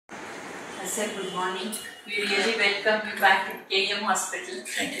Sir, good morning. We really welcome you back to KM Hospital.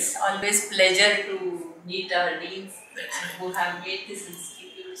 Thank you. It's always pleasure to meet our deans who have made this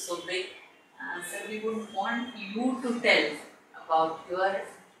institute so big. Sir, we would want you to tell about your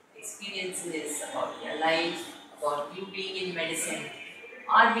experiences, about your life, about you being in medicine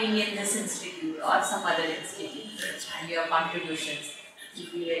or being in this institute or some other institute and your contributions.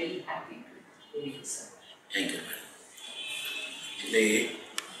 We'll be very happy to hear you, sir. Thank you. The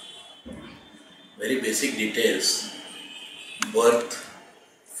very basic details: birth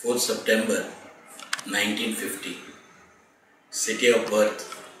 4th September 1950, city of birth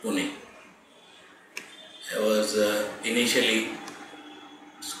Pune. I was initially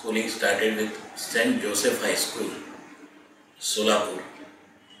schooling started with St. Joseph High School, Solapur.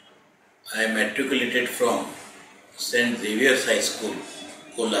 I matriculated from St. Xavier's High School,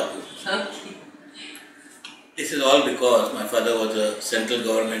 Kolhapur. Okay. This is all because my father was a central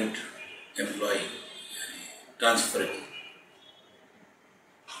government employee, transferable.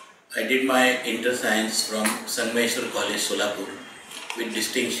 I did my inter science from Sangameshwar College, Solapur with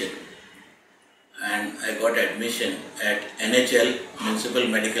distinction, and I got admission at NHL Municipal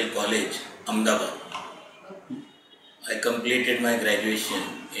Medical College, Ahmedabad. I completed my graduation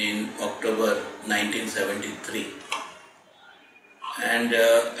in October 1973. And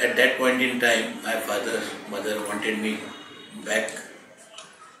at that point in time, my mother wanted me back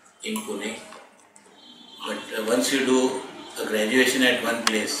in Pune. But once you do a graduation at one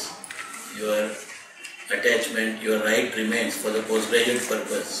place, your attachment, your right remains for the postgraduate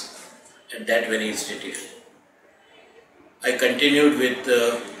purpose at that very institute. I continued with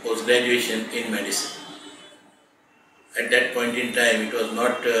post-graduation in medicine. At that point in time, it was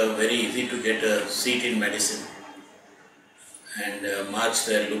not very easy to get a seat in medicine. And marks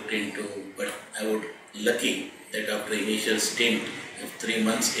were looked into, but I was lucky that after initial stint of 3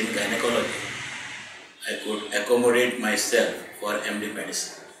 months in gynecology, I could accommodate myself for MD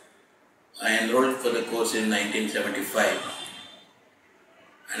medicine. I enrolled for the course in 1975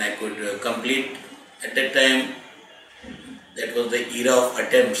 and I could complete. At that time, that was the era of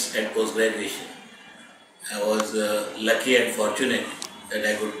attempts at post-graduation. I was lucky and fortunate that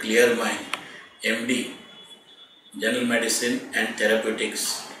I could clear my MD, General Medicine and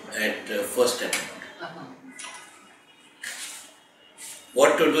Therapeutics at first attempt.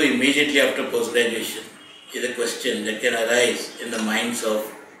 What to do immediately after post-graduation is a question that can arise in the minds of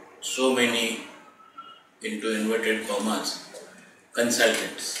so many, into inverted commas,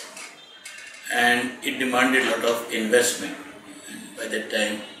 consultants. And it demanded a lot of investment. And by that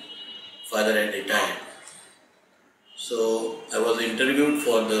time, father had retired. So I was interviewed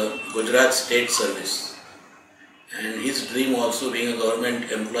for the Gujarat State Service. And his dream also, being a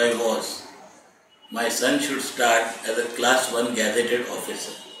government employee, was my son should start as a class 1 gazetted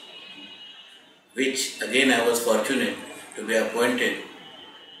officer, which again I was fortunate to be appointed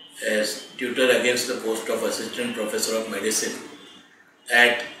as tutor against the post of assistant professor of medicine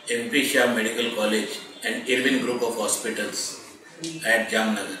at MP Shah Medical College and Irvin Group of Hospitals at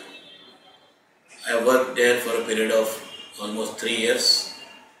Jamnagar. I worked there for a period of almost 3 years.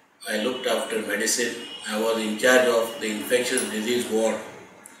 I looked after medicine. I was in charge of the infectious disease ward.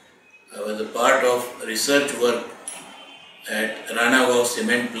 I was a part of research work at Ranagaon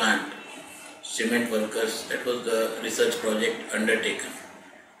cement plant, cement workers. That was the research project undertaken.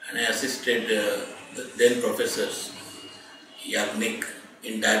 And I assisted the then professors, Yagnik,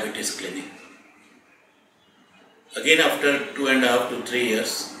 in diabetes clinic. Again, after 2.5 to 3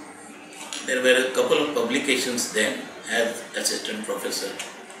 years, there were a couple of publications then as assistant professor.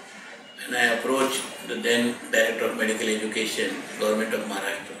 And I approached the then Director of Medical Education, Government of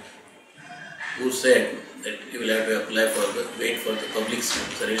Maharashtra, who said that you will have to apply for wait for the Public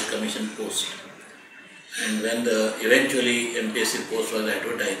Service Commission post. And when the eventually MPSC post was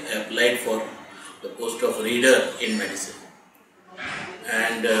advertised, I applied for the post of reader in medicine.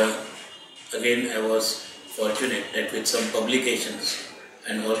 And again, I was fortunate that with some publications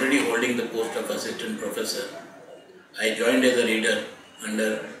and already holding the post of assistant professor, I joined as a reader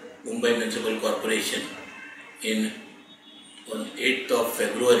under Mumbai Municipal Corporation on 8th of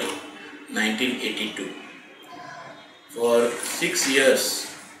February 1982. For 6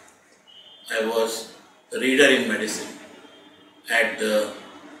 years, I was a reader in medicine at the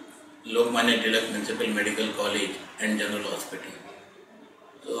Lokmanya Tilak Municipal Medical College and General Hospital.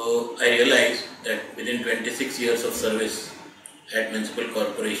 So I realized that within 26 years of service at Municipal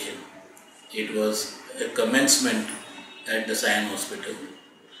Corporation, it was a commencement at the Sion Hospital,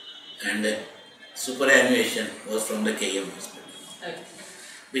 and the superannuation was from the KM Hospital. Okay.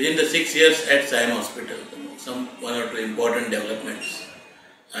 Within the 6 years at Sion Hospital, some 1 or 2 important developments.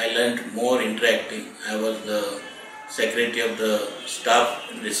 I learnt more interacting. I was the secretary of the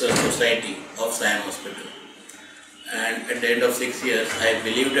Staff Research Society of Sion Hospital. And at the end of 6 years, I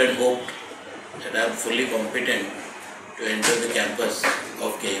believed and hoped that I am fully competent to enter the campus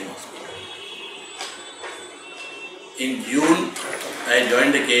of KM Hospital. In June, I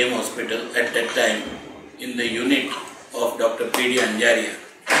joined the KM Hospital at that time in the unit of Dr. P.D. Anjaria.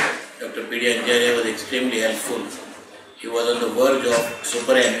 Dr. P.D. Anjaria was extremely helpful. He was on the verge of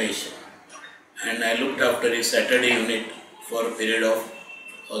superannuation, and I looked after his Saturday unit for a period of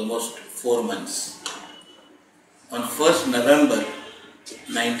almost 4 months. On 1st November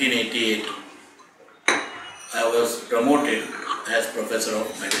 1988, I was promoted as Professor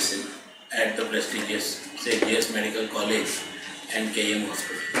of Medicine at the prestigious St. Yeolekar College and KM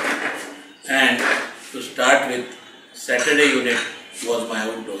Hospital. And to start with, Saturday unit was my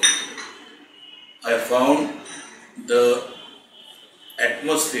outdoor. I found the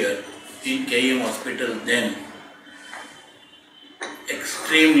atmosphere in KM Hospital then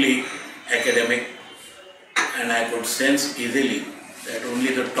extremely academic, and I could sense easily that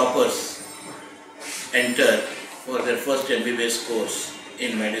only the toppers enter for their first MBBS course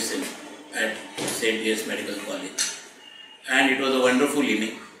in medicine at St. J.S. Medical College. And it was a wonderful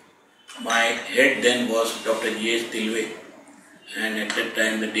evening. My head then was Dr. G.H. and at that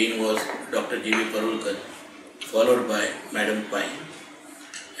time the dean was Dr. G.V.L.Kothari, followed by Madam Pai.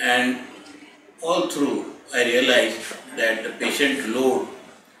 And all through I realized that the patient load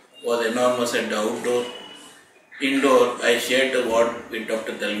was enormous at the outdoor. Indoor, I shared the ward with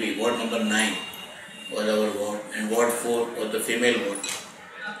Dr. Dalvi. Ward number 9 was our ward, and ward 4 was the female ward.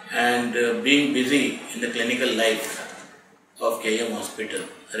 And being busy in the clinical life of KM Hospital,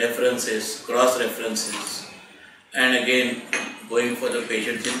 references, cross-references, and again going for the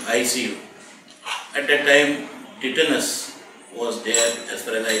patients in ICU. At that time, tetanus was there as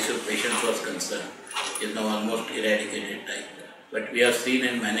far as ICU patients was concerned. It is now almost eradicated type. But we have seen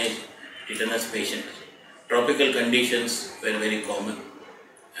and managed tetanus patients. Tropical conditions were very common.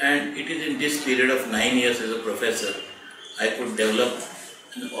 And it is in this period of 9 years as a professor, I could develop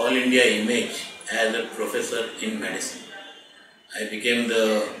an all India image as a professor in medicine. I became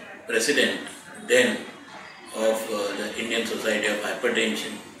the president then of the Indian Society of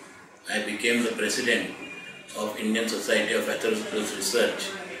Hypertension. I became the president of Indian Society of Atherosclerosis Research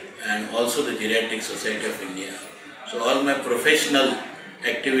and also the Geriatric Society of India. So all my professional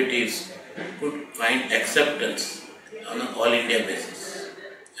activities could find acceptance on an all India basis.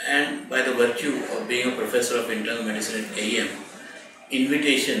 And by the virtue of being a professor of internal medicine at KM,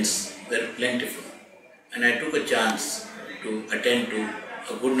 invitations were plentiful. And I took a chance to attend to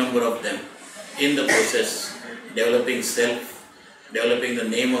a good number of them, in the process developing self, developing the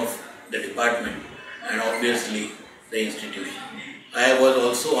name of the department and obviously the institution. I was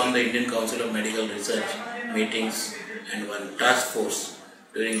also on the Indian Council of Medical Research meetings and one task force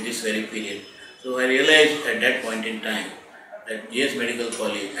during this very period. So I realized at that point in time that GS Medical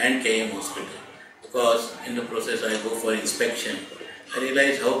College and KM Hospital, because in the process I go for inspection, I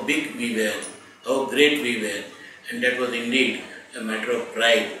realized how big we were, how great we were, and that was indeed a matter of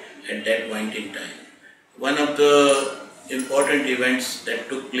pride at that point in time. One of the important events that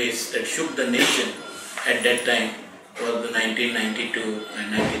took place that shook the nation at that time was the 1992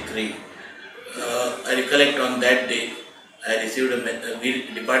 and 93. I recollect on that day,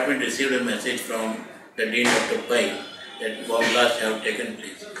 the department received a message from the Dean Dr. Pai that bomb blasts have taken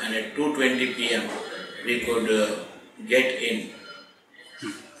place, and at 2:20 p.m. we could get in.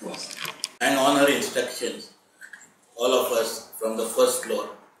 And on her instructions, all of us from the first floor,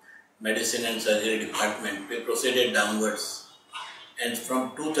 medicine and surgery department, we proceeded downwards, and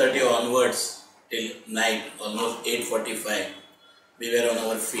from 2:30 onwards till night, almost 8:45, we were on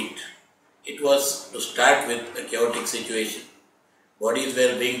our feet. It was to start with a chaotic situation. Bodies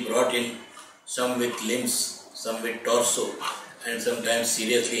were being brought in, some with limbs, some with torso, and sometimes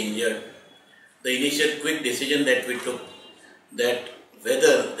seriously injured. The initial quick decision that we took, that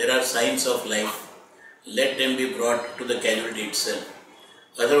whether there are signs of life, let them be brought to the casualty itself.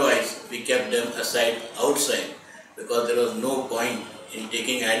 Otherwise, we kept them aside outside because there was no point in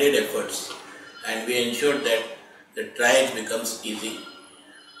taking added efforts, and we ensured that the triage becomes easy.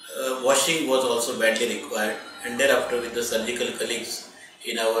 Washing was also badly required, and thereafter with the surgical colleagues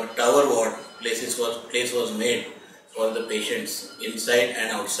in our tower ward, place was made for the patients inside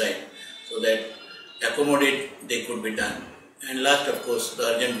and outside so that accommodate they could be done. And last, of course, the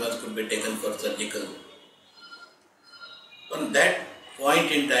urgent ones could be taken for surgical. On that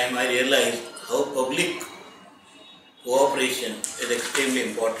point in time, I realized how public cooperation is extremely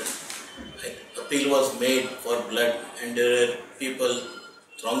important. Appeal was made for blood, and there were people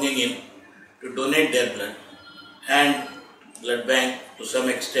thronging in to donate their blood, and blood bank to some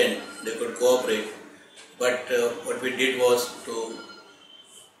extent they could cooperate, but what we did was to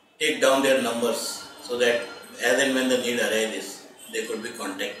take down their numbers so that as and when the need arises, they could be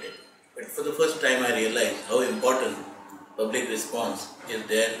contacted. But for the first time I realized how important public response is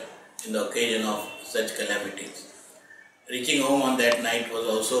there in the occasion of such calamities. Reaching home on that night was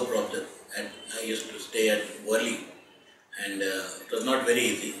also a problem, and I used to stay at Worli, and it was not very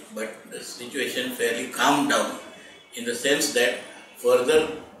easy, but the situation fairly calmed down in the sense that further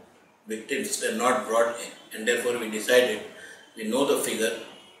victims were not brought in, and therefore we decided, we know the figure,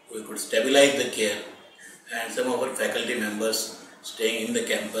 we could stabilize the care, and some of our faculty members staying in the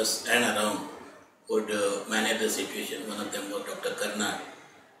campus and around would manage the situation. One of them was Dr. Karnar,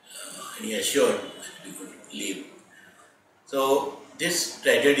 and he assured that we could leave. So this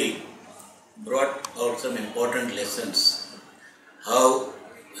tragedy brought out some important lessons, how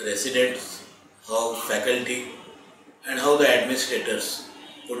residents, how faculty, and how the administrators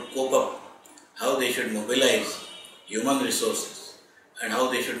could cope up, how they should mobilize human resources, and how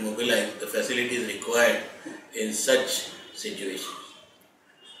they should mobilize the facilities required in such situations.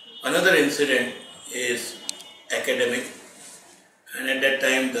 Another incident is academic, and at that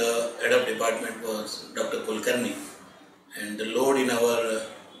time the head of department was Dr. Kulkarni, and the load in our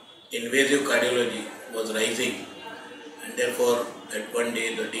invasive cardiology was rising, and therefore at one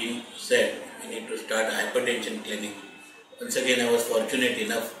day the dean said we need to start a hypertension clinic. Once again I was fortunate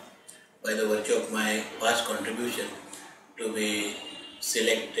enough, by the virtue of my past contribution, to be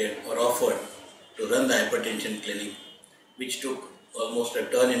selected or offered to run the hypertension clinic, which took almost a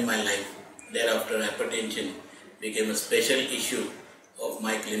turn in my life. Thereafter hypertension became a special issue of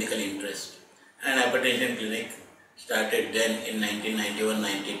my clinical interest, and hypertension clinic started then in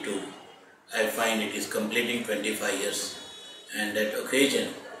 1991-92. I find it is completing 25 years, and that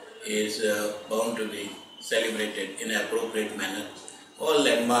occasion is bound to be celebrated in an appropriate manner. All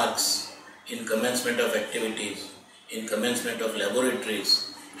landmarks in commencement of activities, in commencement of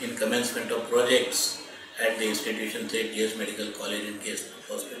laboratories, in commencement of projects at the institution, say GS Medical College and GS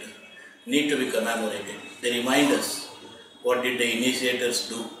Hospital, need to be commemorated. They remind us what did the initiators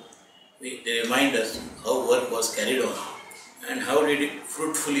do. They remind us how work was carried on and how did it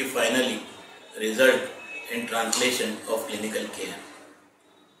fruitfully finally result in translation of clinical care.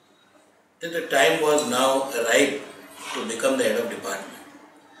 That the time was now ripe to become the head of department,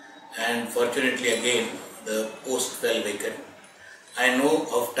 and fortunately again the post fell vacant. I know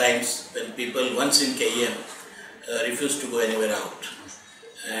of times when people once in KEM refused to go anywhere out,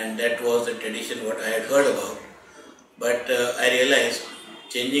 and that was the tradition what I had heard about, but I realized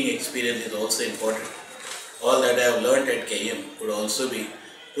changing experience is also important. All that I have learnt at KEM could also be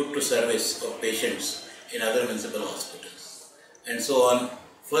put to service of patients in other municipal hospitals. And so on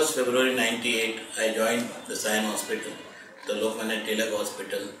 1st February 98, I joined the Sion Hospital, the Lokmanya Tilak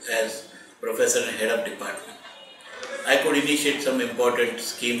Hospital, as professor and head of department. I could initiate some important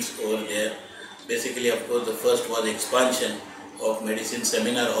schemes over there. Basically, of course, the first was expansion of medicine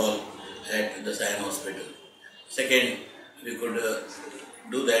seminar hall at the Sion Hospital. Second, we could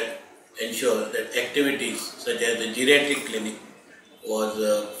do that, ensure that activities such as the geriatric clinic was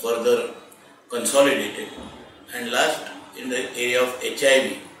further consolidated. And last, in the area of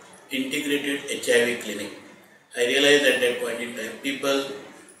HIV, integrated HIV clinic. I realized at that point in time, people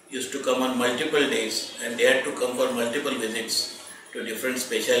used to come on multiple days and they had to come for multiple visits to different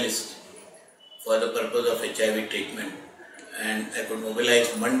specialists for the purpose of HIV treatment. And I could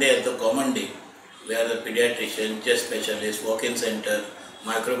mobilize Monday as the common day, where the pediatrician, chest specialist, walk-in center,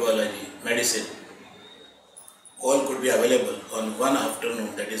 microbiology, medicine, all could be available on one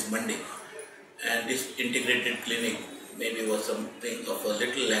afternoon, that is Monday. And this integrated clinic maybe was something of a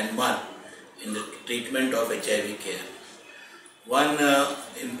little landmark in the treatment of HIV care.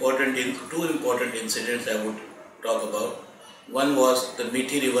 Two important incidents I would talk about. One was the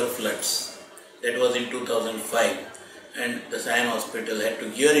Mithi River floods. That was in 2005, and the Sion Hospital had to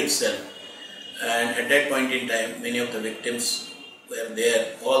gear itself. And at that point in time, many of the victims were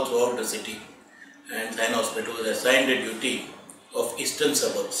there all throughout the city, and Sion Hospital was assigned the duty of eastern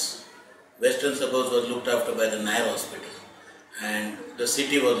suburbs. Western suburbs was looked after by the Nair Hospital, and the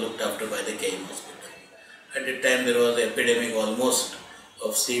city was looked after by the KEM Hospital. At that time there was an epidemic almost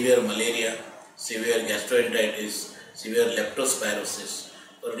of severe malaria, severe gastroenteritis, severe leptospirosis.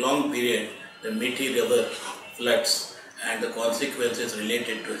 For a long period, the Mithi River floods and the consequences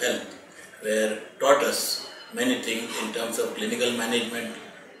related to health were taught us many things in terms of clinical management,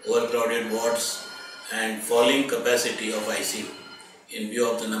 overcrowded wards, and falling capacity of ICU in view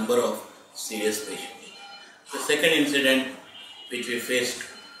of the number of serious patients. The second incident which we faced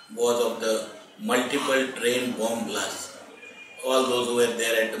was of the multiple train bomb blasts. All those who were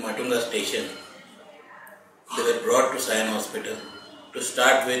there at the Matunga station, they were brought to Sion Hospital. To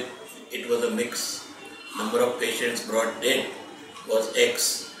start with, it was a mix. Number of patients brought dead was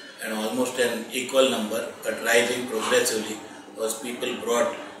X, and almost an equal number, but rising progressively, was people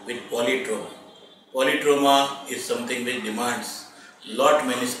brought with polytrauma. Polytrauma is something which demands lot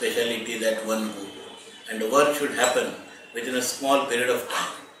many specialties at one go, and the work should happen within a small period of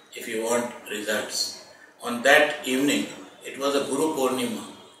time if you want results. On that evening, it was a Guru Purnima,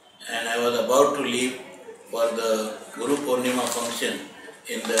 and I was about to leave for the Guru Purnima function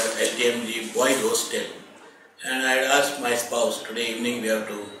in the LTMG boys hostel, and I had asked my spouse, today evening we have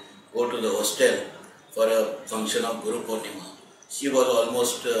to go to the hostel for a function of Guru Purnima. She was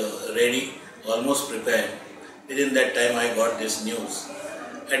almost ready, almost prepared. Within that time I got this news.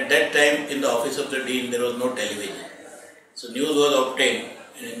 At that time in the office of the dean there was no television. So news was obtained,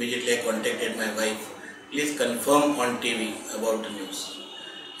 and immediately I contacted my wife. Please confirm on TV about the news.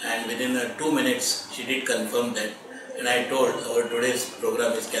 And within 2 minutes she did confirm that, and I told our today's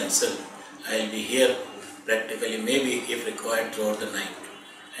program is cancelled. I will be here practically, maybe if required, throughout the night.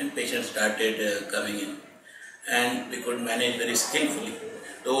 And patients started coming in, and we could manage very skillfully.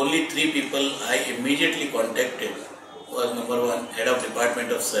 The only 3 people I immediately contacted was number 1, head of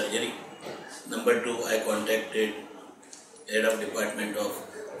department of surgery. Number 2, I contacted head of department of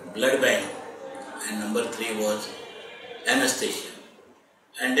blood bank, and number 3 was anesthesia.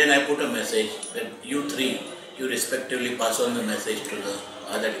 And then I put a message that you 3, you respectively pass on the message to the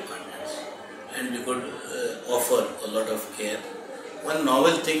other departments, and we could offer a lot of care. One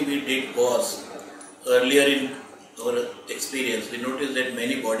novel thing we did was, earlier in our experience, we noticed that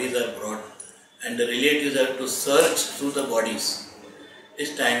many bodies are brought and the relatives have to search through the bodies.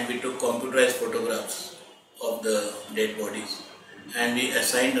 This time we took computerized photographs of the dead bodies and we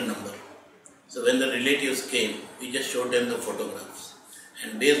assigned a number. So when the relatives came, we just showed them the photographs,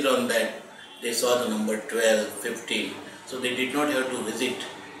 and based on that they saw the number 12, 15. So they did not have to visit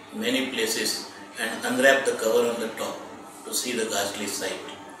many places and unwrap the cover on the top to see the ghastly sight.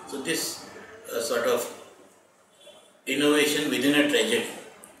 So this sort of innovation within a tragedy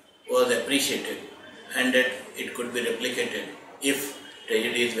was appreciated, and that it could be replicated if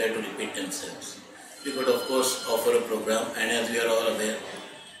tragedies were to repeat themselves. We could of course offer a program, and as we are all aware,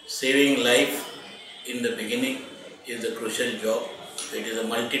 saving life in the beginning is a crucial job. It is a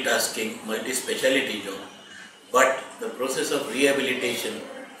multitasking, multi-speciality job, but the process of rehabilitation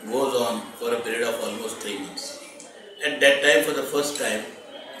goes on for a period of almost 3 months. At that time, for the first time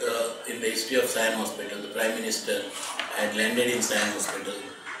in the history of Sion Hospital, the Prime Minister had landed in Sion Hospital.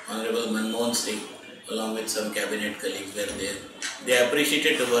 Honorable Manmohan Singh, along with some cabinet colleagues, were there. They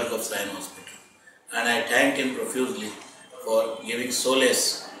appreciated the work of Sion Hospital, and I thanked him profusely for giving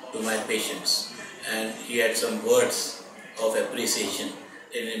solace to my patients. And he had some words of appreciation.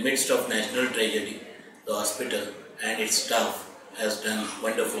 In the midst of national tragedy, the hospital and its staff has done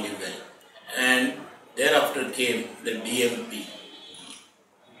wonderfully well. And thereafter came the DMP,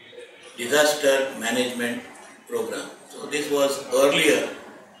 Disaster Management Program. So this was earlier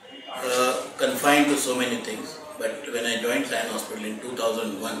confined to so many things, but when I joined Sion Hospital in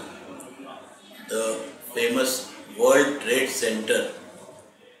 2001, the famous World Trade Center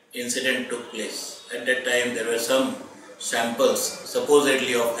incident took place. At that time there were some samples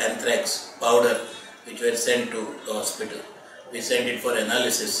supposedly of anthrax powder which were sent to the hospital. We sent it for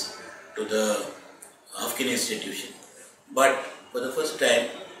analysis to the Hafkin institution. But for the first time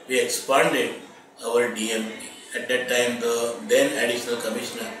we expanded our DMP. At that time the then additional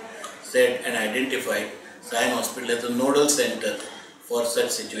commissioner said and identified Sion Hospital as a nodal center for such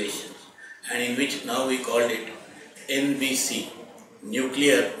situations, and in which now we called it NBC,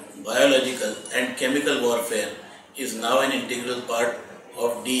 Nuclear, Biological and Chemical Warfare is now an integral part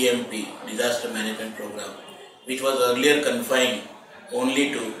of DMP, Disaster Management Program, which was earlier confined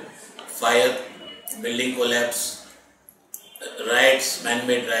only to fire, building collapse, riots,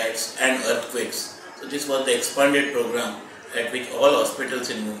 man-made riots and earthquakes. So this was the expanded program at which all hospitals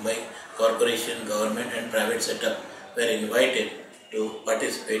in Mumbai, corporation, government and private setup were invited to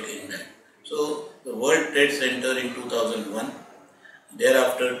participate in that. So the World Trade Center in 2001,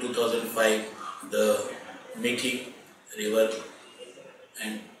 thereafter 2005 the Mithi River,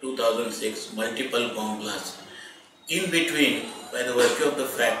 and 2006 multiple bomb blasts. In between, by the virtue of the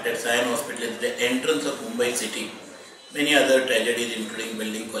fact that Sion Hospital is the entrance of Mumbai city, many other tragedies including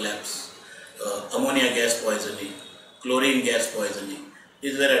building collapse, ammonia gas poisoning, chlorine gas poisoning,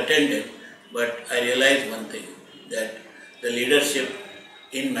 these were attended, but I realized one thing, that the leadership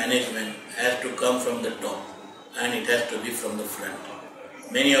in management has to come from the top and it has to be from the front.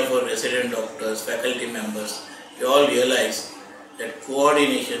 many of our resident doctors, faculty members, we all realized that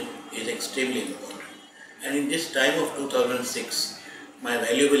coordination is extremely important. And in this time of 2006, my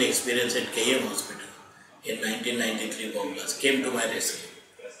valuable experience at KM Hospital in 1993 bomb blast came to my rescue.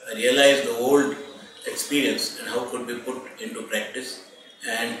 I realized the old experience and how could be put into practice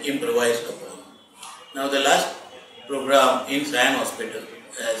and improvised upon. Now the last program in Sion Hospital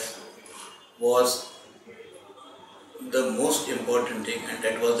was the most important thing, and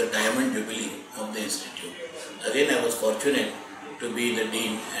that was the Diamond Jubilee of the Institute. Again, I was fortunate to be the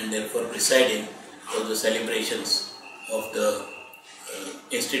Dean and therefore presiding over the celebrations of the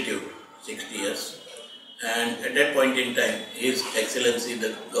Institute, 60 years. And at that point in time, His Excellency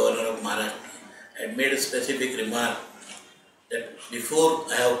the Governor of Maharashtra had made a specific remark that before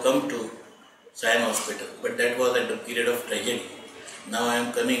I have come to Sion Hospital, but that was at the period of tragedy. Now I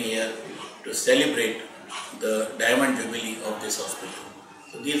am coming here to celebrate the Diamond Jubilee of this hospital.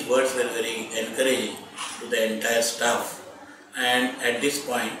 So these words were very encouraging to the entire staff, and at this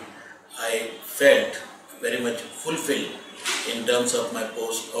point I felt very much fulfilled in terms of my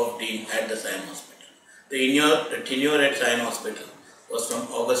post of Dean at the Sion Hospital. The tenure at Sion Hospital was from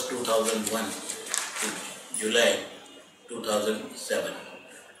August 2001 to July 2007.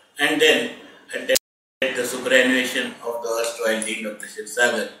 And then at the superannuation of the erstwhile Dean Dr. Shiv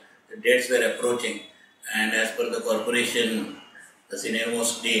Sagar, the dates were approaching, and as per the corporation, the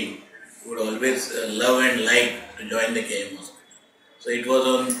senior-most Dean would always love and like to join the KM Hospital. So it was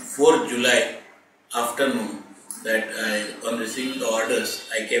on 4th July afternoon that on receiving the orders,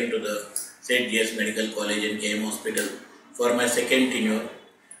 I came to the St. G.S. Medical College and KM Hospital for my second tenure,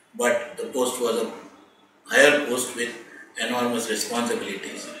 but the post was a higher post with enormous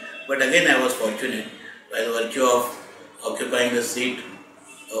responsibilities. But again, I was fortunate by the virtue of occupying the seat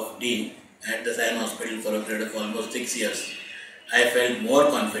of Dean at the Sion Hospital for a period of almost 6 years. I felt more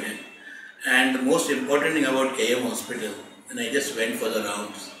confident. And the most important thing about KM Hospital, when I just went for the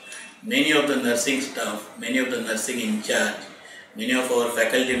rounds, many of the nursing staff, many of the nursing in charge, many of our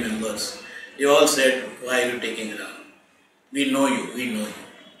faculty members, they all said, "Why are you taking round? We know you, we know you."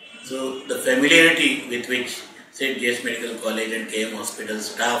 So the familiarity with which St. G.S. Medical College and KM Hospital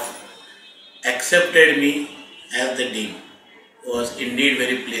staff accepted me as the Dean was indeed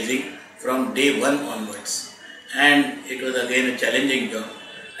very pleasing from day one onwards. And it was again a challenging job.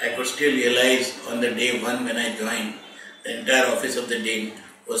 I could still realize on the day one when I joined, the entire office of the Dean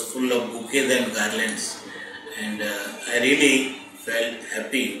was full of bouquets and garlands. And I really felt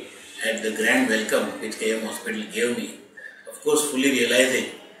happy at the grand welcome which KM Hospital gave me. Of course, fully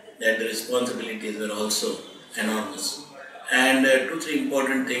realizing that the responsibilities were also enormous. And 2-3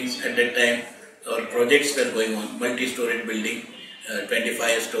 important things at that time, our projects were going on, multi-storied building,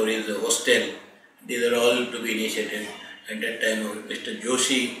 25 stories, a hostel. These are all to be initiated. At that time, Mr.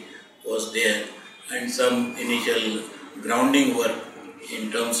 Joshi was there, and some initial grounding work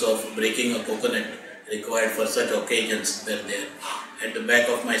in terms of breaking a coconut required for such occasions were there. At the back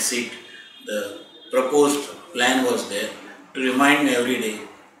of my seat, the proposed plan was there to remind me every day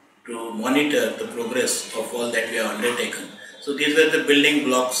to monitor the progress of all that we have undertaken. So these were the building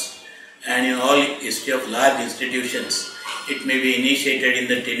blocks, and in all history of large institutions, it may be initiated in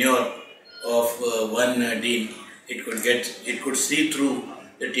the tenure of one dean. It could see through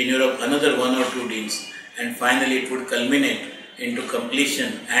the tenure of another 1 or 2 deans, and finally it would culminate into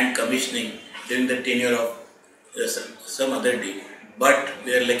completion and commissioning during the tenure of some other dean. But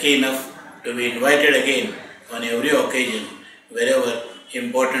we are lucky enough to be invited again on every occasion wherever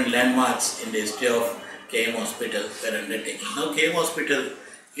important landmarks in the history of KM Hospital were undertaken. Now KM Hospital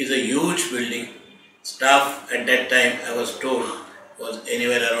is a huge building. Staff at that time, I was told, was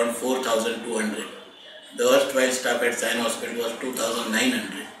anywhere around 4,200. The erstwhile staff at Sion Hospital was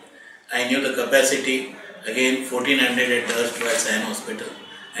 2,900. I knew the capacity, again 1,400 at the erstwhile Sion Hospital,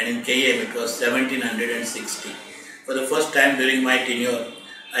 and in KM it was 1,760. For the first time during my tenure,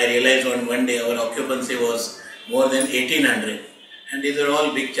 I realized on one day our occupancy was more than 1,800, and these are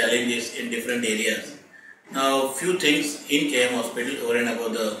all big challenges in different areas. Now, few things in KM Hospital over and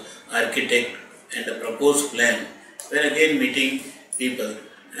above the architect and the proposed plan were again meeting people,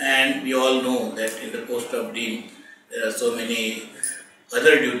 and we all know that in the post of Dean there are so many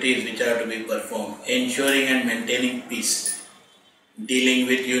other duties which are to be performed: ensuring and maintaining peace, dealing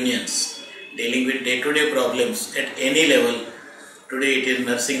with unions, dealing with day-to-day problems at any level. Today it is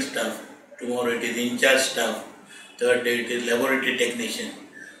nursing staff, tomorrow it is in-charge staff, third day it is laboratory technician,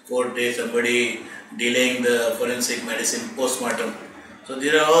 fourth day somebody delaying the forensic medicine post-mortem. So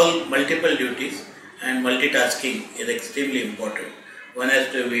these are all multiple duties, and multitasking is extremely important. One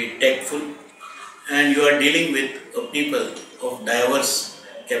has to be tactful, and you are dealing with people of diverse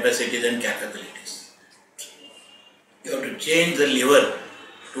capacities and capabilities. You have to change the lever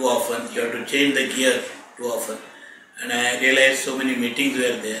too often, you have to change the gear too often. And I realized so many meetings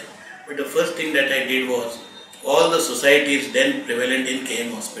were there. But the first thing that I did was, all the societies then prevalent in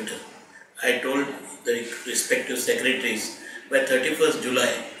KM Hospital, I told the respective secretaries, by 31st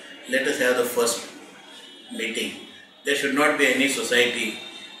July, let us have the first meeting. There should not be any society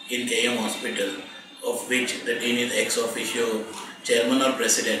in KM Hospital of which the dean is ex officio, chairman or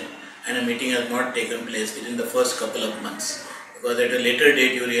president, and a meeting has not taken place within the first couple of months. Because at a later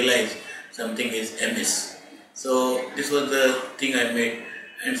date you realize something is amiss. So this was the thing I made,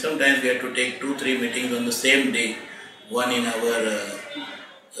 and sometimes we had to take 2-3 meetings on the same day, one in our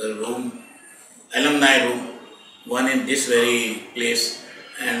room, alumni room, one in this very place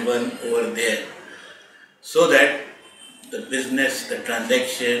and one over there, so that the business, the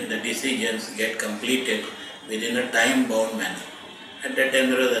transaction, the decisions get completed within a time-bound manner. At that time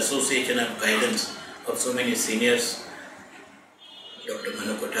there was association of guidance of so many seniors,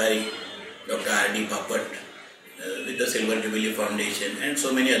 Dr.M.V.L.Kothari, Dr. R.D. Papat, with the Silver Jubilee Foundation, and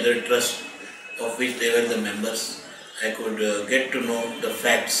so many other trusts of which they were the members. I could get to know the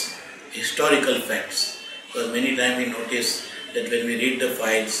facts, historical facts, because many times we notice that when we read the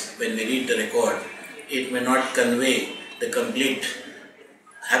files, when we read the record, it may not convey the complete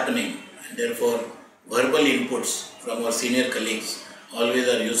happening, and therefore verbal inputs from our senior colleagues always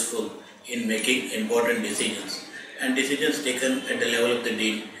are useful in making important decisions. And decisions taken at the level of the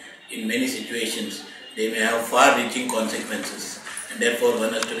dean, in many situations, they may have far-reaching consequences, and therefore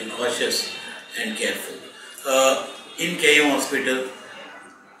one has to be cautious and careful. In KM Hospital,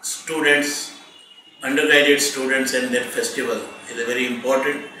 students, undergraduate students and their festival is a very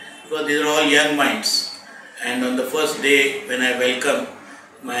important, because these are all young minds. And on the first day when I welcome,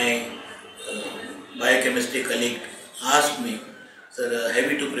 my biochemistry colleague asked me, "Sir,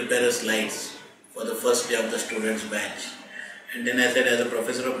 have you to prepare the slides for the first day of the students' batch?" And then I said, as a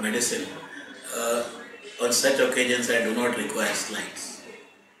professor of medicine, on such occasions I do not require slides,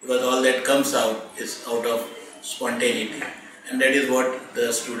 because all that comes out is out of spontaneity, and that is what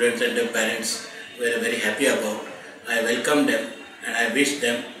the students and their parents were very happy about. I welcomed them and I wished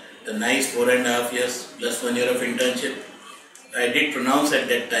them the nice 4.5 years plus 1 year of internship. I did pronounce at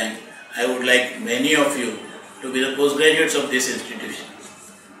that time, I would like many of you to be the postgraduates of this institution.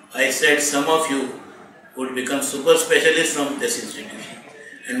 I said some of you would become super specialists from this institution,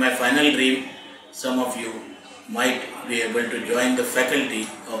 and my final dream, some of you might be able to join the faculty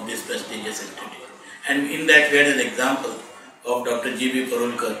of this prestigious institute. And in that we had an example of Dr.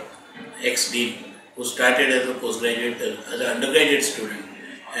 G.V.L.Kothari, ex-dean, who started as a postgraduate, as an undergraduate student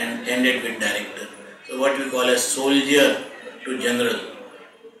and ended with director. So what we call as soldier to general,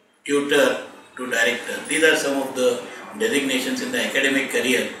 tutor to director. These are some of the designations in the academic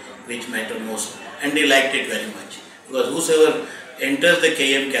career which matter most, and they liked it very much, because whosoever enters the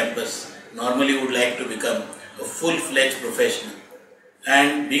KM campus normally would like to become a full-fledged professional,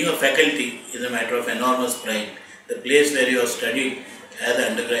 and being a faculty is a matter of enormous pride. The place where you have studied as an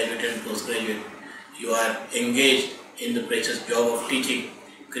undergraduate and postgraduate, you are engaged in the precious job of teaching,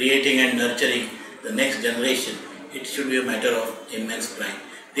 creating and nurturing the next generation. It should be a matter of immense pride.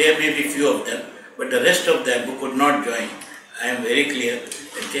 There may be few of them, but the rest of them who could not join, I am very clear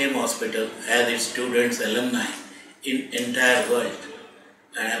that KM Hospital has its students, alumni in entire world.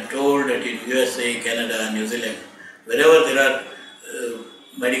 I am told that in USA, Canada, New Zealand, wherever there are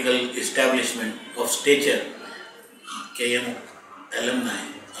medical establishment of stature, KM alumni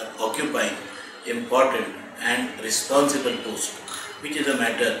are occupying important and responsible posts, which is a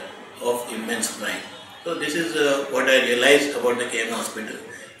matter of immense pride. So this is what I realized about the KM Hospital.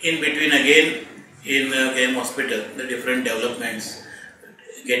 In between again, in KM Hospital, the different developments,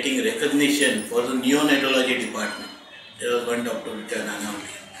 getting recognition for the neonatology department. There was one doctor,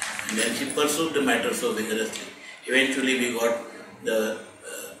 and then she pursued the matter so vigorously. Eventually we got the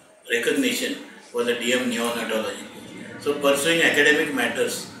recognition for the DM neonatology. So pursuing academic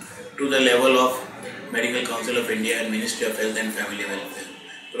matters to the level of Medical Council of India and Ministry of Health and Family Welfare,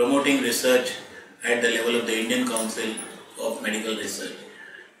 promoting research at the level of the Indian Council of Medical Research,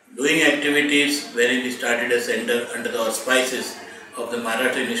 doing activities wherein we started a center under the auspices of the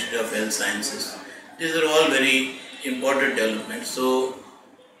Maharashtra Institute of Health Sciences. These are all very important developments. So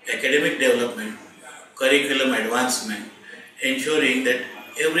academic development, curriculum advancement, ensuring that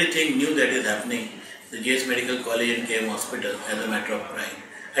everything new that is happening, the GS Medical College and KM Hospital as a matter of pride.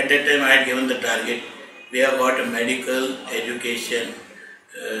 At that time I had given the target, we have got a medical education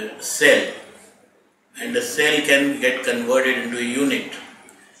cell, and the cell can get converted into a unit.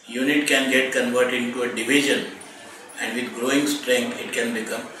 Unit can get converted into a division, and with growing strength it can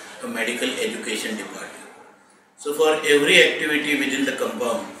become a medical education department. So for every activity within the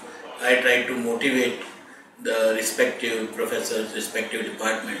compound, I try to motivate the respective professors, respective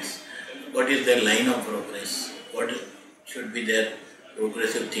departments, what is their line of progress, what should be their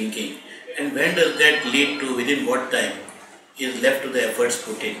progressive thinking, and when does that lead to, within what time is left to the efforts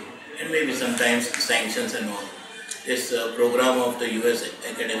put in, and maybe sometimes sanctions and all. This program of the US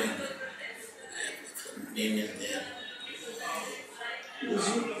academic, name is there.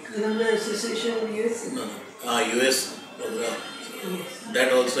 Alumni Association of US? No, US program.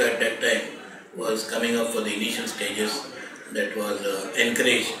 That also at that time was coming up for the initial stages, that was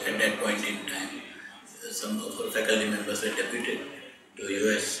encouraged at that point in time. Some of our faculty members were deputed to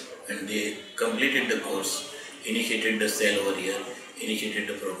US and they completed the course, initiated the cell over here, initiated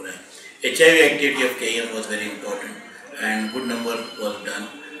the program. HIV activity of KM was very important and good number was done.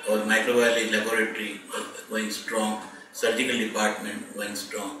 Our microbiology laboratory was going strong, surgical department going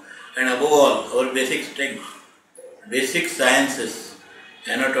strong, and above all, our basic strength, basic sciences,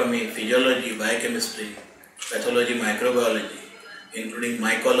 anatomy, physiology, biochemistry, pathology, microbiology, including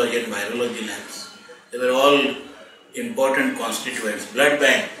mycology and virology labs. They were all important constituents. Blood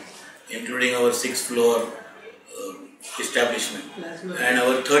bank, including our 6th floor establishment and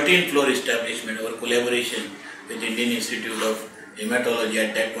our 13th floor establishment, our collaboration with Indian Institute of Hematology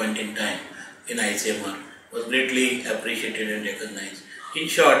at that point in time in ICMR was greatly appreciated and recognized. In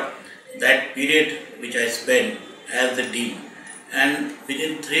short, that period which I spent as the dean, and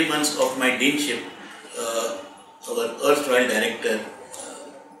within 3 months of my deanship, our erstwhile director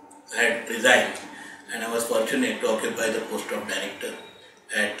had resigned, and I was fortunate to occupy the post of director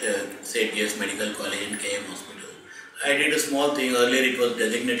at St. J.S. Medical College in KM Hospital. I did a small thing. Earlier it was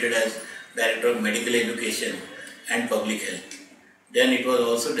designated as Director of Medical Education and Public Health. Then it was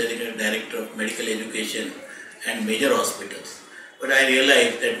also designated Director of Medical Education and Major Hospitals. But I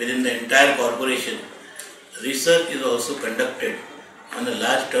realized that within the entire corporation, research is also conducted on a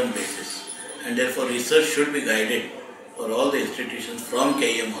large term basis, and therefore research should be guided for all the institutions from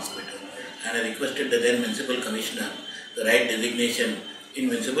KM Hospital. And I requested the then Municipal Commissioner, the right designation in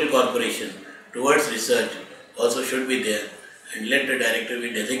Municipal Corporation towards research also should be there, and let the director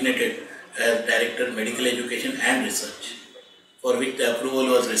be designated as Director Medical Education and Research, for which the approval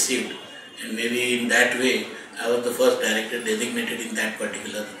was received, and maybe in that way I was the first director designated in that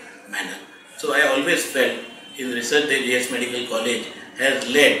particular manner. So I always felt in research the JS Medical College has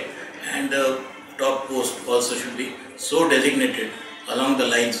led, and the top post also should be so designated along the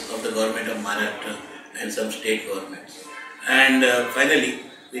lines of the government of Maharashtra and some state governments. And finally,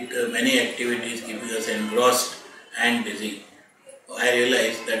 with many activities keeping us engrossed and busy, I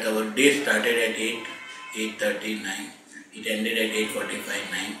realized that our day started at 8:39, it ended at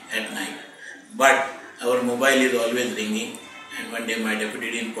 8:45 at night. But our mobile is always ringing, and one day my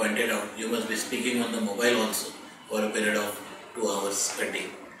deputy dean pointed out, you must be speaking on the mobile also for a period of 2 hours a day.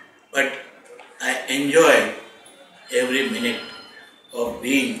 But I enjoyed every minute of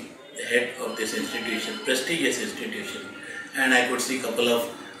being the head of this institution, prestigious institution, and I could see a couple of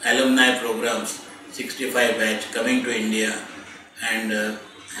alumni programs, 65 batch coming to India and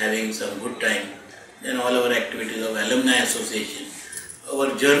having some good time. Then all our activities of alumni association.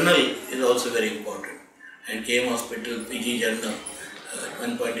 Our journal is also very important, and KM Hospital PG journal, at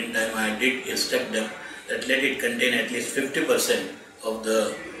one point in time I did instruct them that let it contain at least 50% of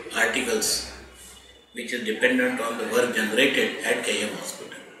the articles which is dependent on the work generated at KM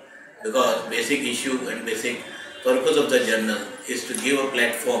Hospital. Because basic issue and basic purpose of the journal is to give a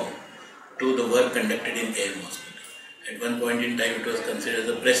platform to the work conducted in KM Hospital. At one point in time it was considered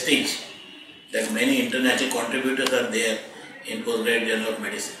a prestige that many international contributors are there in postgraduate journal of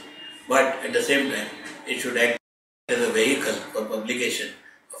medicine. But at the same time, it should act as a vehicle for publication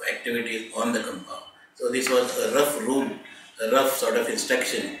of activities on the compound. So this was a rough rule, a rough sort of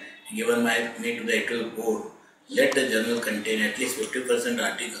instruction given me to the actual board. Let the journal contain at least 50%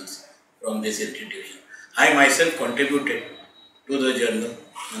 articles from this institution. I myself contributed to the journal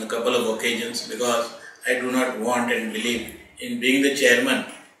on a couple of occasions because I do not want and believe in being the chairman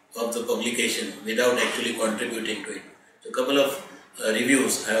of the publication without actually contributing to it. So a couple of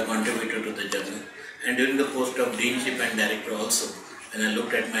reviews I have contributed to the journal, and during the post of deanship and director also, when I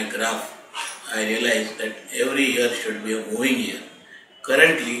looked at my graph, I realized that every year should be a moving year.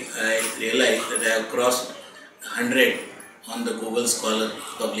 Currently, I realized that I have crossed 100 on the Google Scholar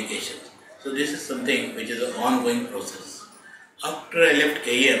publications. So this is something which is an ongoing process. After I left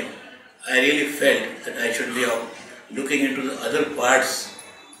KM, I really felt that I should be out looking into the other parts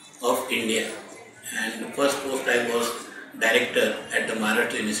of India. And the first post I was director at the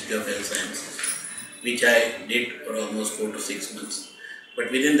Maharashtra Institute of Health Sciences. which I did for almost 4 to 6 months.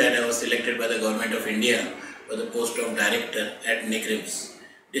 But within that, I was selected by the Government of India for the post of Director at NICRIMS.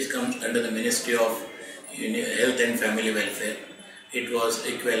 This comes under the Ministry of Health and Family Welfare. It was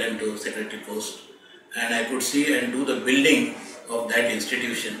equivalent to Secretary post, and I could see and do the building of that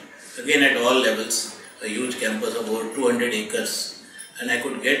institution, again at all levels, a huge campus of over 200 acres, and I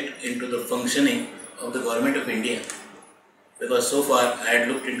could get into the functioning of the Government of India. Because so far I had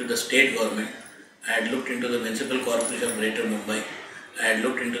looked into the state government, I had looked into the Municipal Corporation of Greater Mumbai, I had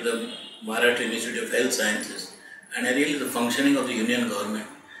looked into the Maharashtra Institute of Health Sciences, and I realized the functioning of the Union government.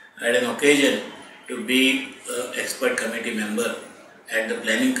 I had an occasion to be an expert committee member at the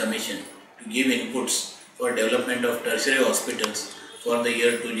Planning Commission to give inputs for development of tertiary hospitals for the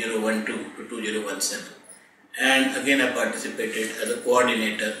year 2012 to 2017. And again I participated as a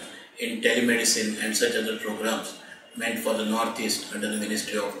coordinator in telemedicine and such other programs meant for the Northeast under the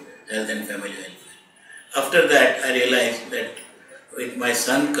Ministry of Health and Family Welfare. After that, I realized that with my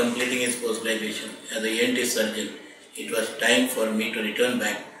son completing his post-graduation as a ENT surgeon, it was time for me to return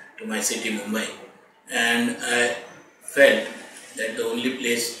back to my city, Mumbai. And I felt that the only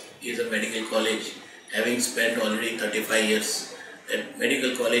place is a medical college. Having spent already 35 years, that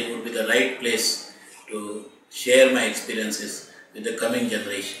medical college would be the right place to share my experiences with the coming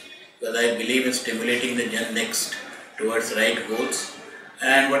generation. Because I believe in stimulating the next towards right goals,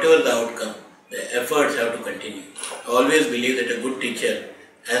 and whatever the outcome, the efforts have to continue. I always believe that a good teacher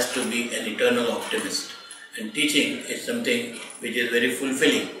has to be an eternal optimist, and teaching is something which is very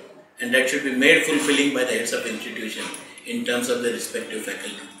fulfilling, and that should be made fulfilling by the heads of institution in terms of the respective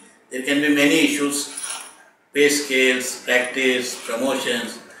faculty. There can be many issues, pay scales, practice,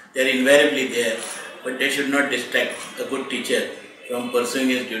 promotions, they are invariably there, but they should not distract a good teacher from pursuing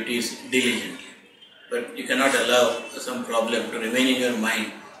his duties diligently. But you cannot allow some problem to remain in your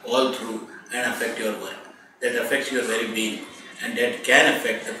mind all through and affect your work. That affects your very being, and that can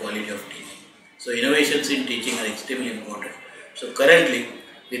affect the quality of teaching. So innovations in teaching are extremely important. So currently,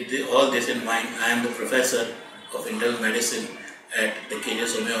 with all this in mind, I am the professor of internal medicine at the KJ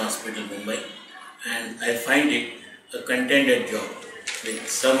Somaiya Hospital, Mumbai, and I find it a contented job with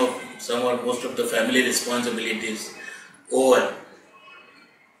some or most of the family responsibilities over.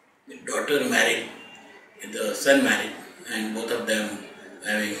 The daughter married, the son married, and both of them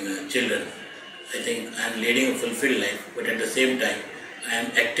having children. I think I am leading a fulfilled life, but at the same time, I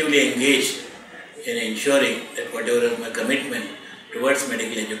am actively engaged in ensuring that whatever is my commitment towards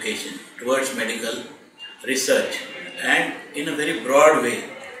medical education, towards medical research, and in a very broad way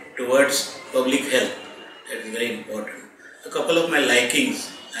towards public health, that is very important. A couple of my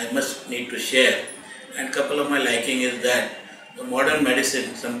likings I must need to share, and a couple of my liking is that the modern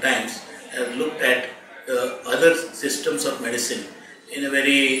medicine sometimes has looked at the other systems of medicine in a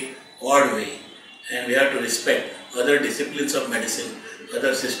very odd way, and we have to respect other disciplines of medicine,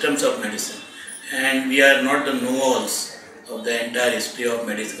 other systems of medicine, and we are not the know-alls of the entire history of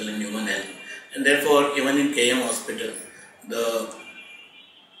medical and human health. And therefore, even in KM Hospital, the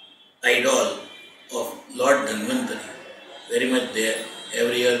idol of Lord Dhanvantari, very much there.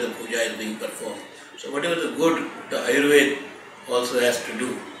 Every year the puja is being performed. So whatever the good the Ayurveda also has to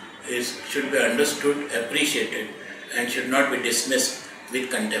do should be understood, appreciated, and should not be dismissed with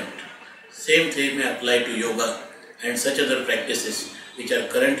contempt. Same thing may apply to yoga and such other practices which are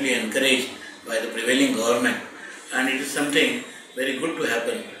currently encouraged by the prevailing government, and it is something very good to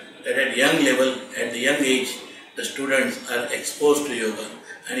happen that at young level, at the young age, the students are exposed to yoga,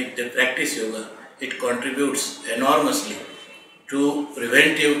 and if they practice yoga, it contributes enormously to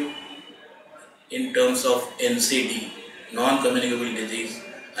preventive in terms of NCD, non-communicable disease,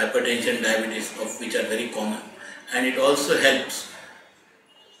 hypertension, diabetes, of which are very common, and it also helps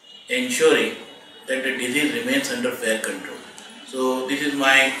ensuring that the disease remains under fair control. So this is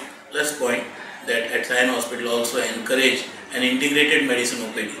my plus point, that at Sion Hospital also encourage an integrated medicine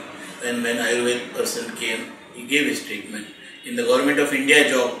OPD. When Ayurveda person came, he gave his treatment. In the Government of India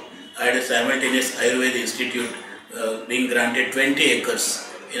job, I had a simultaneous Ayurveda institute being granted 20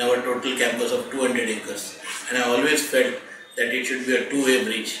 acres in our total campus of 200 acres. And I always felt that it should be a two-way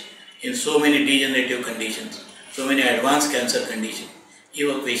bridge in so many degenerative conditions, so many advanced cancer conditions.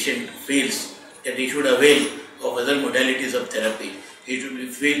 If a patient feels that he should avail of other modalities of therapy, he should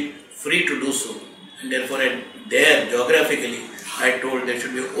feel free to do so. And therefore, there, geographically, I told there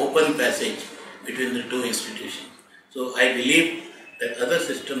should be open passage between the two institutions. So I believe that other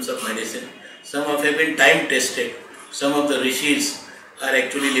systems of medicine, some have been time tested. Some of the rishis are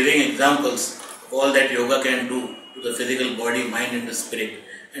actually living examples of all that yoga can do to the physical body, mind and the spirit.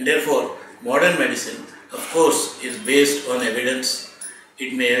 And therefore, modern medicine, of course, is based on evidence,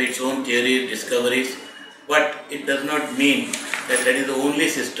 it may have its own theories, discoveries, but it does not mean that that is the only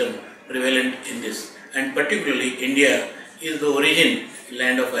system prevalent in this. And particularly India is the origin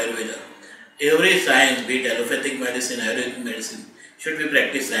land of Ayurveda. Every science, be it allopathic medicine, Ayurvedic medicine, should be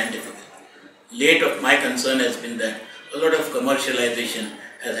practiced scientifically. Late of my concern has been that a lot of commercialization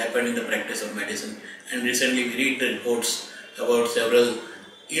has happened in the practice of medicine, and recently we read the reports about several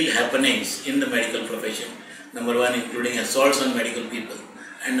ill happenings in the medical profession. Number one, including assaults on medical people,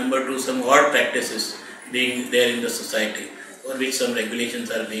 and number two, some odd practices being there in the society for which some regulations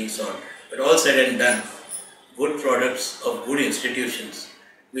are being sought. But all said and done, good products of good institutions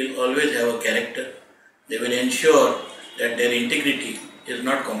will always have a character. They will ensure that their integrity is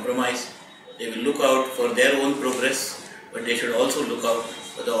not compromised. They will look out for their own progress, but they should also look out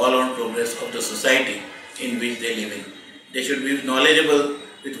for the all-round progress of the society in which they live in. They should be knowledgeable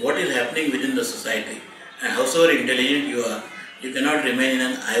with what is happening within the society. And howsoever intelligent you are, you cannot remain in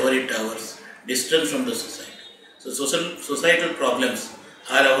an ivory towers, distant from the society. So societal problems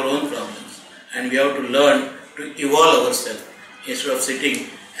are our own problems, and we have to learn to evolve ourselves instead of sitting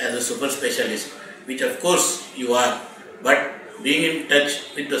as a super specialist, which of course you are, but being in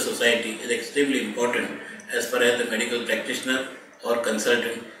touch with the society is extremely important as far as the medical practitioner or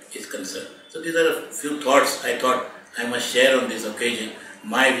consultant is concerned. So these are a few thoughts I thought I must share on this occasion,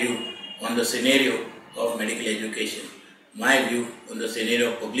 my view on the scenario of medical education, my view on the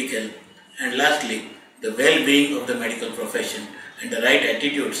scenario of public health, and lastly, the well-being of the medical profession and the right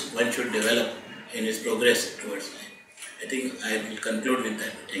attitudes one should develop in his progress towards life. I think I will conclude with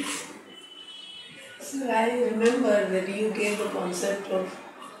that. Thank you. So I remember that you gave the concept of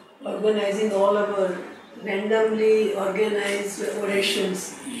organizing all our randomly organized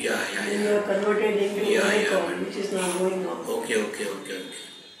orations. And you are converted into yeolekar, which is now going on. Okay.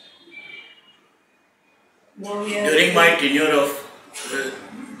 Now During my tenure of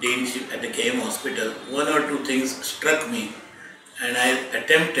deanship at the KM hospital, one or two things struck me, and I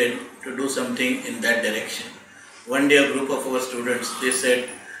attempted to do something in that direction. One day a group of our students, they said,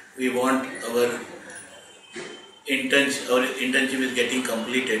 we want our internship is getting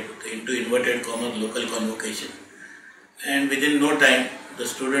completed into inverted commas local convocation. And within no time, the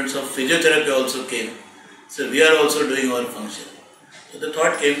students of physiotherapy also came. So we are also doing our function. So the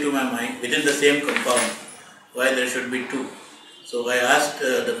thought came to my mind, within the same compound, why there should be two. So I asked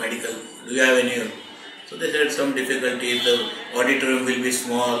the medical, do you have any? So they said some difficulty, the auditorium will be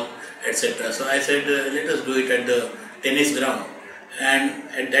small, etc. So I said, let us do it at the tennis ground. And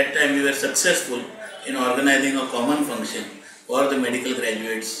at that time we were successful in organizing a common function for the medical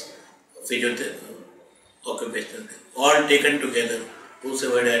graduates, physiotherapy, occupational, all taken together,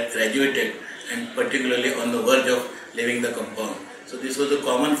 whosoever had graduated and particularly on the verge of leaving the compound. So this was a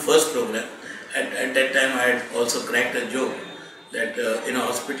common first program. At that time I had also cracked a joke that in a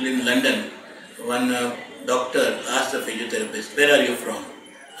hospital in London, one doctor asked the physiotherapist, where are you from?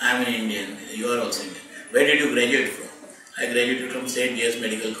 I am an Indian, you are also Indian. Where did you graduate from? I graduated from St. J.S.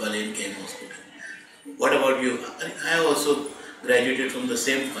 Medical College in KM Hospital. What about you? I have also graduated from the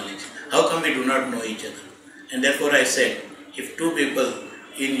same college. How come we do not know each other? And therefore I said, if two people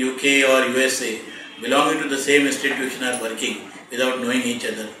in UK or USA belonging to the same institution are working without knowing each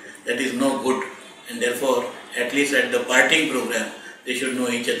other, that is no good. And therefore, at least at the parting program, they should know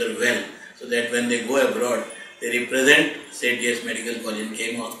each other well, so that when they go abroad, they represent St. J.S. Medical College in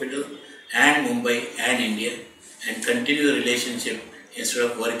KM Hospital and Mumbai and India, and continue the relationship instead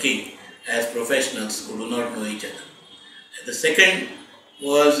of working as professionals who do not know each other. And the second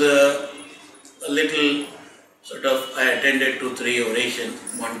was a little sort of, I attended to 3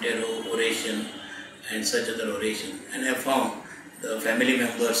 orations, Montero oration and such other oration, and I found the family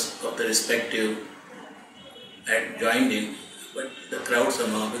members of the respective had joined in, but the crowd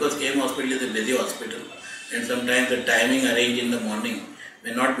somehow, because KM Hospital is a busy hospital and sometimes the timing arranged in the morning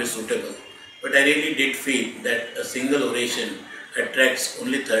may not be suitable. But I really did feel that a single oration attracts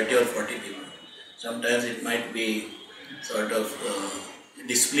only 30 or 40 people. Sometimes it might be sort of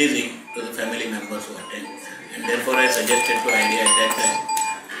displeasing to the family members who attend. And therefore I suggested to IDEA at that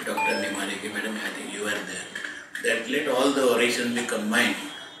time, Dr. Nimariki, Madam, I think you were there, that let all the orations be combined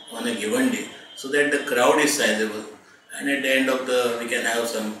on a given day so that the crowd is sizable, and at the end of we can have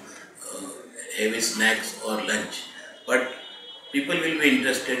some heavy snacks or lunch. But people will be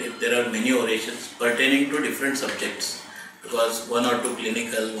interested if there are many orations pertaining to different subjects, because 1 or 2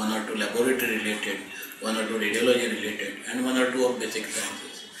 clinical, 1 or 2 laboratory related, 1 or 2 radiology related, and 1 or 2 of basic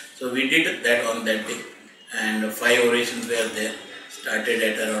sciences. So we did that on that day, and 5 orations were there, started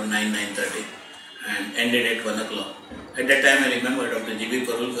at around 9:30 and ended at 1 o'clock. At that time I remember Dr. G.V.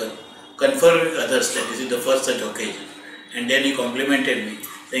 Karulkar confirmed with others that this is the first such occasion, And then he complimented me,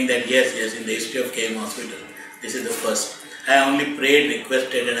 saying that yes, in the history of KM Hospital, this is the first. I only prayed,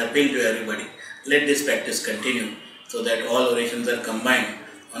 requested and appealed to everybody, let this practice continue so that all orations are combined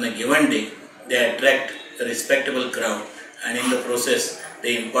on a given day. They attract a respectable crowd and in the process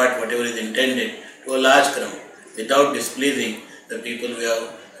they impart whatever is intended to a large crowd without displeasing the people who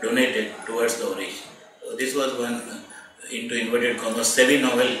have donated towards the oration. So this was one into inverted commas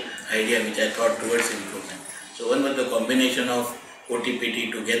semi-novel idea which I thought towards improvement. So one was the combination of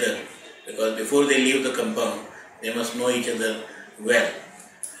OTPT together, because before they leave the compound they must know each other well.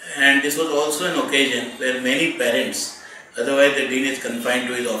 And this was also an occasion where many parents, otherwise the dean is confined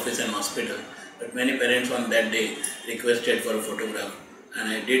to his office and hospital, but many parents on that day requested for a photograph, and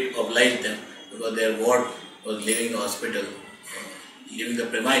I did oblige them because their ward was leaving the hospital, leaving the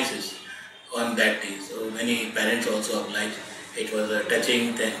premises on that day. So many parents also obliged. It was a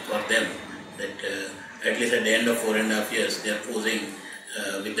touching thing for them that at least at the end of 4.5 years they are posing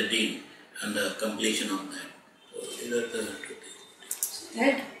with the dean and the completion of that. So these are the two things.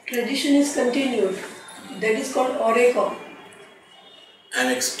 That tradition is continued. That is called Orecon. I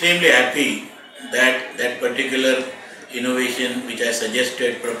am extremely happy that that particular innovation which I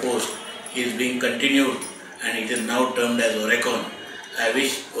suggested, proposed, is being continued and it is now termed as Orecon. I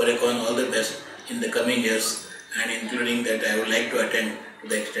wish Orecon all the best in the coming years, and including that I would like to attend to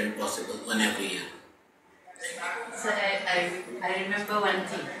the extent possible, one every year. Sir, I remember one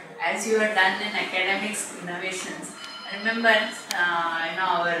thing. As you are done in academics innovations, I remember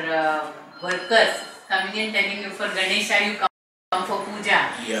our workers coming in telling you for Ganesha you come for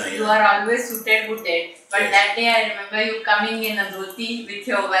puja. You are always suited booted. But that day I remember you coming in a dhoti with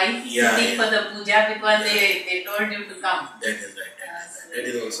your wife sitting for the puja because they told you to come. That is right. That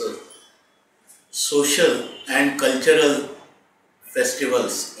is also social and cultural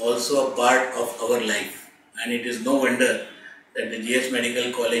festivals also a part of our life, and it is no wonder that the GS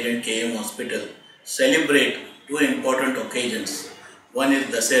Medical College and KM Hospital celebrate two important occasions. One is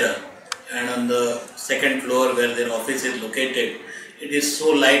Dasera, and on the second floor where their office is located, it is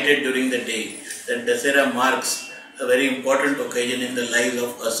so lighted during the day that Dasera marks a very important occasion in the lives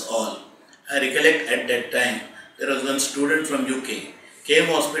of us all. I recollect at that time there was one student from UK.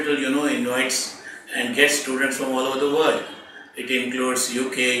 KM Hospital, invites and gets students from all over the world. It includes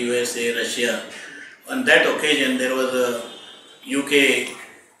UK, USA, Russia. On that occasion, there was a UK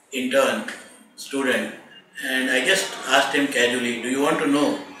intern student, and I just asked him casually, do you want to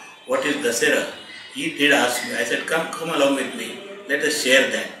know what is Dasera? He did ask me. I said, come along with me. Let us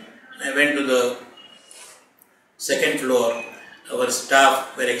share that. I went to the second floor. Our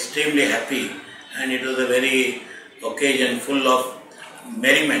staff were extremely happy, and it was a very occasion full of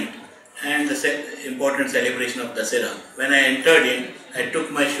merriment and the important celebration of Dasera. When I entered in, I took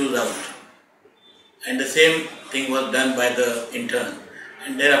my shoes out, and the same thing was done by the intern.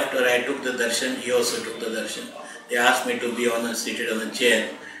 And thereafter I took the darshan, he also took the darshan. They asked me to be seated on a chair,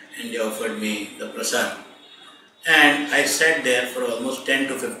 and they offered me the prasad. And I sat there for almost 10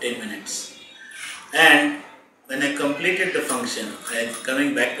 to 15 minutes. And when I completed the function,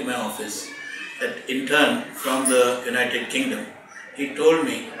 coming back to my office, that intern from the United Kingdom, he told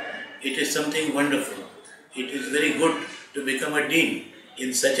me, it is something wonderful. It is very good to become a dean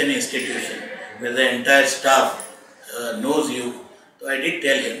in such an institution where the entire staff knows you. So I did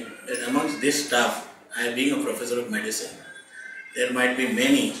tell him that amongst this staff, I being a professor of medicine, there might be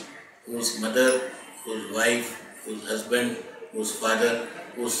many whose mother, whose wife, whose husband, whose father,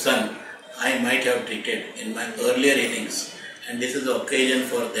 whose son I might have treated in my earlier innings, and this is the occasion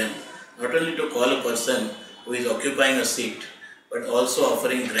for them not only to call a person who is occupying a seat, but also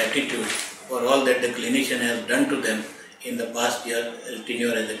offering gratitude for all that the clinician has done to them in the past year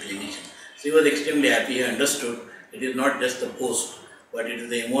tenure as a clinician. So he was extremely happy. He understood it is not just the post, but it is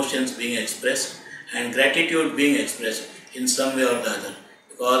the emotions being expressed and gratitude being expressed in some way or the other.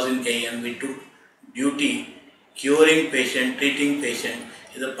 Because in KM we took duty, curing patient, treating patient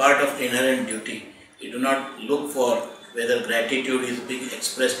is a part of inherent duty. We do not look for whether gratitude is being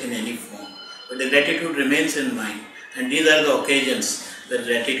expressed in any form, but the gratitude remains in mind, and these are the occasions where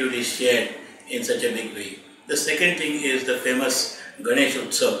gratitude is shared in such a big way. The second thing is the famous Ganesh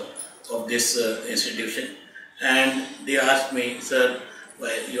Utsav of this institution, and they asked me, sir,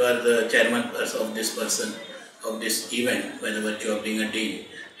 you are the chairman of this person, of this event, by the virtue of being a dean.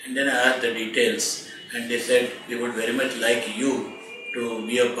 And then I asked the details, and they said, we would very much like you to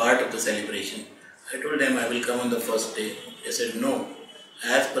be a part of the celebration. I told them I will come on the first day. They said, no,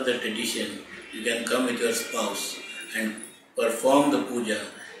 as per the tradition, you can come with your spouse and perform the puja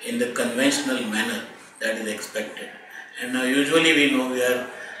in the conventional manner that is expected. And now usually we know we are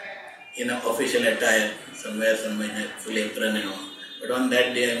in an official attire, somewhere in a full apron and all. But on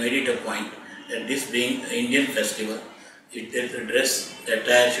that day I made it a point that this being an Indian festival, the dress, the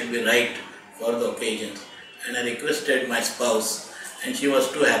attire should be right for the occasions. And I requested my spouse, and she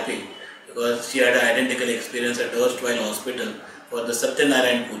was too happy because she had an identical experience at the erstwhile hospital for the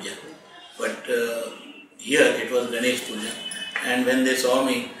Satyanarayan Puja. But here it was Ganesh Puja, and when they saw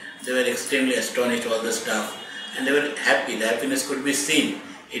me, they were extremely astonished, all the staff, and they were happy. The happiness could be seen,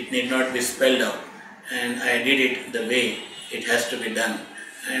 it need not be spelled out, and I did it the way it has to be done.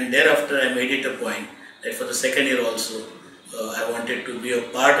 And thereafter I made it a point that for the second year also, I wanted to be a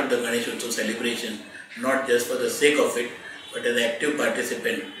part of the Ganesh Utsav celebration, not just for the sake of it, but as an active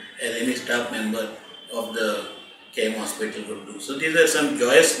participant, as any staff member of the KM hospital would do. So these are some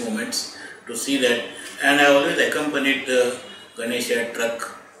joyous moments to see that, and I always accompanied the Ganesha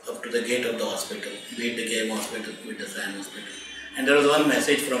truck up to the gate of the hospital, be it the KM hospital, be it the Sion hospital. And there was one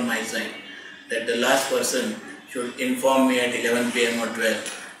message from my side, that the last person should inform me at 11 PM or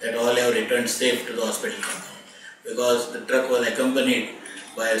 12 that all have returned safe to the hospital compound. Because the truck was accompanied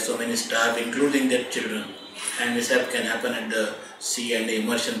by so many staff, including their children, and mishap can happen at the sea and the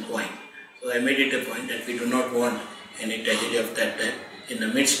immersion point. So I made it a point that we do not want any tragedy of that type in the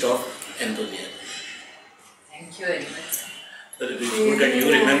midst of enthusiasm. Thank you very much. So it is good that you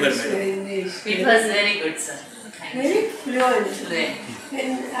remember, madam. It was very good, sir. Thank Very you. fluent. Very.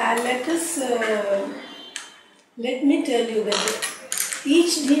 And let me tell you that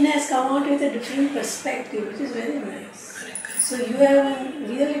each dean has come out with a different perspective, which is very nice. So you have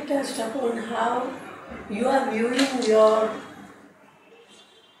really touched upon how you are viewing your,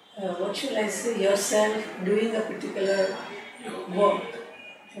 what should I say, yourself doing a particular work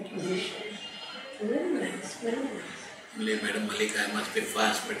or position. Very nice, very nice. Only Madam Malika, I must be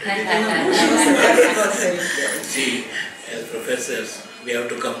fast, but see, as professors, we have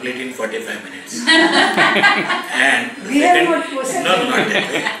to complete in 45 minutes. And the no, not that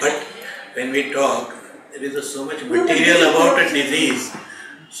way. But when we talk, there is so much material about a disease,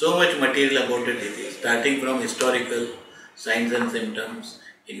 starting from historical signs and symptoms,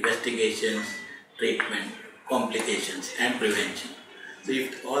 investigations, treatment, complications, and prevention. So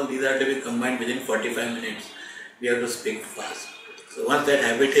if all these are to be combined within 45 minutes, we have to speak fast. So once that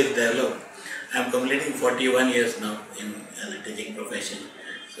habit is developed, I am completing 41 years now in the teaching profession.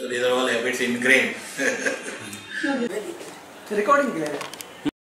 So these are all habits ingrained. Recording there.